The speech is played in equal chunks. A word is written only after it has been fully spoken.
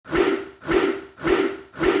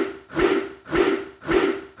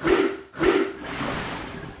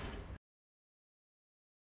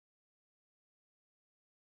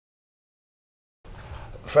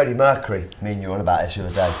Freddie Mercury, me and you were on about this the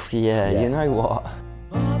other day. Yeah, you know what?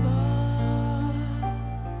 Mama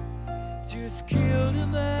just killed a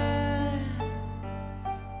man,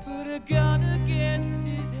 put a gun against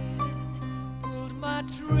his head, pulled my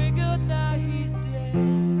trigger, now he's dead.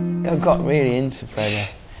 I got really into Freddie.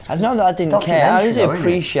 I know that I didn't care. I always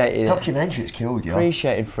appreciated it. Documentary, it's killed you.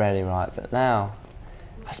 Appreciated Freddie, right? But now,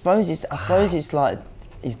 I suppose it's like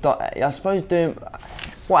I suppose doing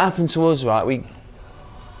what happened to us, right? We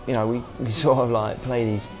sort of like play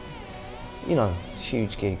these,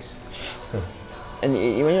 huge gigs, and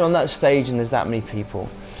when you're on that stage and there's that many people,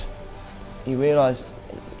 you realise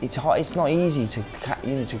it's hard. It's not easy to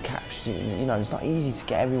capture. It's not easy to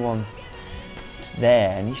get everyone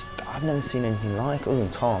there, and I've never seen anything like, other than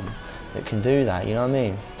Tom, that can do that. You know what I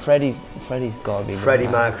mean? Freddie's got to be. Freddie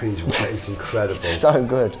Mercury's incredible. It's so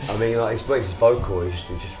good. I mean, like his vocal is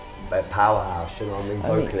just a powerhouse. You know what I mean?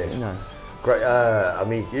 Vocalist. Great. I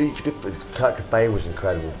mean, Kurt Cobain was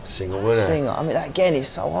incredible singer, wasn't he? Singer. I mean, again, it's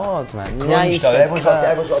so hard, man. Grunge, though. Everyone's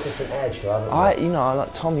got a different edge, though, haven't they? I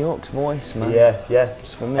like Tom York's voice, man. Yeah.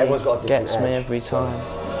 For me, everyone's got a different gets edge. me every time.